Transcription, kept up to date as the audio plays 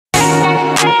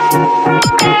SuaveSahib.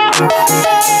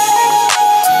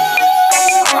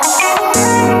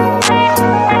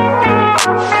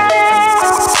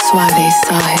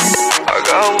 I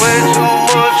got way too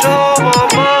much on my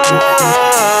mind.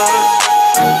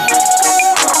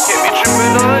 Can't be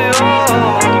tripping on you.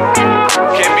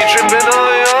 Can't be tripping on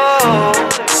you.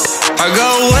 I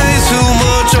got way too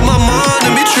much on my mind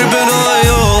and be tripping on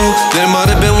you. There might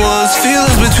have been once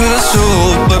feelings between us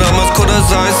two, but I'm as cold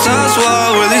as ice, that's why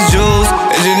I wear these jewels.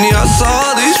 Engineer, I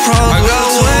saw these problems. I got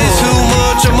way too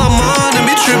much on my mind and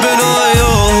be tripping on you.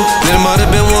 There might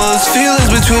have been once feelings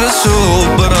between us two,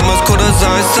 but I'm as cold as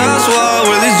ice, that's why I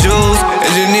wear these jewels.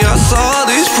 Engineer, I saw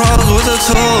these problems with a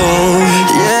tool.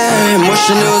 Yeah,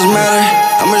 emotion it was matter.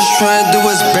 I'm just trying to do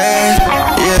what's bad.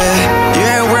 Yeah, you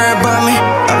ain't worried about me.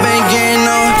 I've been getting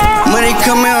on. Money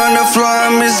coming on the floor, I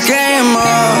miss game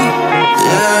on.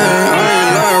 Yeah, I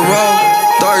ain't learn roll.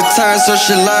 Dark times,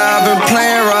 social life, I've been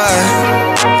playing right.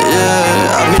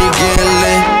 Yeah, I been getting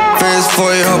lit. Fans for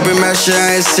you, hoping my shit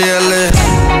I ain't still lit.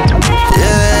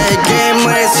 Yeah, getting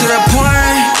money to the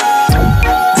point.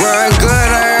 Run good,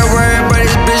 I ain't worried about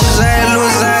these bitches. I ain't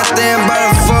losing, I think about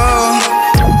the fall.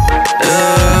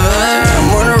 Yeah,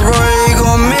 I'm on the road, you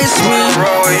gon' miss me.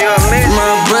 My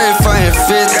blade fighting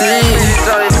 50.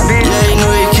 Yeah, you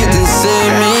know you couldn't see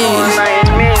me.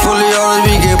 Fully all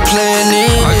we get plenty.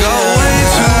 I got way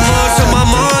too much on my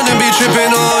mind and be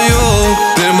tripping on you.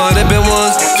 There might have been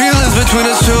once feelings between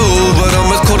us two, but I'm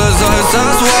as cold as ice,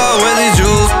 that's why I wear these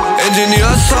jewels. Engineer,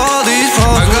 I saw these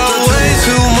problems. I got way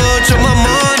too much on my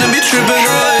mind and be tripping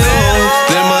on you.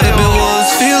 There might have been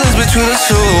once feelings between us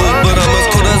two, but I'm as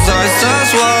cold as ice,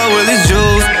 that's why I wear these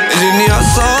jewels. Engineer, I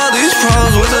saw these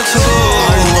problems with a tool.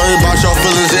 I ain't worried about your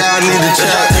feelings, yeah, I need to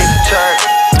check.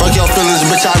 Fuck your feelings,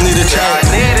 bitch, I need to check.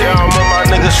 Yeah, I'm with my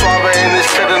nigga Suave in this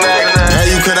to the next. Yeah,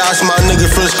 you could ask my nigga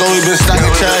Friscko, we been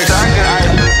stacking checks.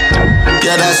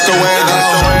 Yeah, that's the way it go.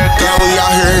 Yeah, we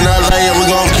out here in LA and we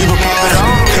gon' keep it poppin'.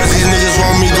 Cause these niggas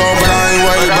want me gone, but I ain't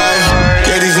worried about it.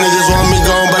 Yeah, these niggas want me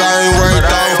gone, but I ain't worried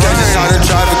though. Catch us out in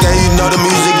traffic and you know the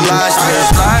music blasting.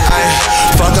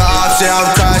 Fuck a ops, yeah, I'm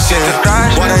crashing.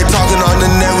 Why they talking on the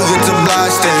net, we get to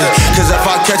blasting. Cause if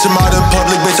I catch them out in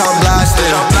public, bitch, I'm blasting.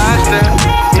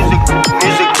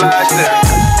 Music blasting.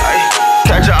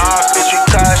 Catch a off, bitch, you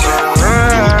crashing.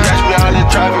 Catch me out in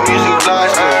traffic, music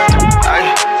blasting.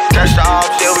 Catch the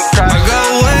ops, yeah, we crashing. I got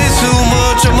way too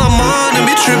much on my mind and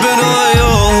be tripping on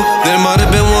you. There might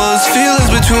have been once feelings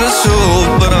between us two,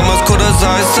 but I'm as cold as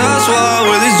ice, that's why I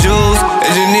wear these jewels.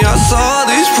 Engineer, I saw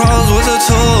these problems with a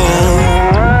tool.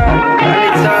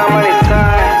 Anytime.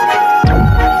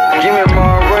 Give me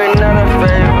more rain, not a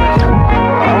favors.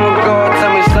 I'ma go and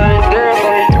tell me something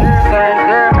different. But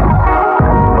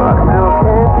I feel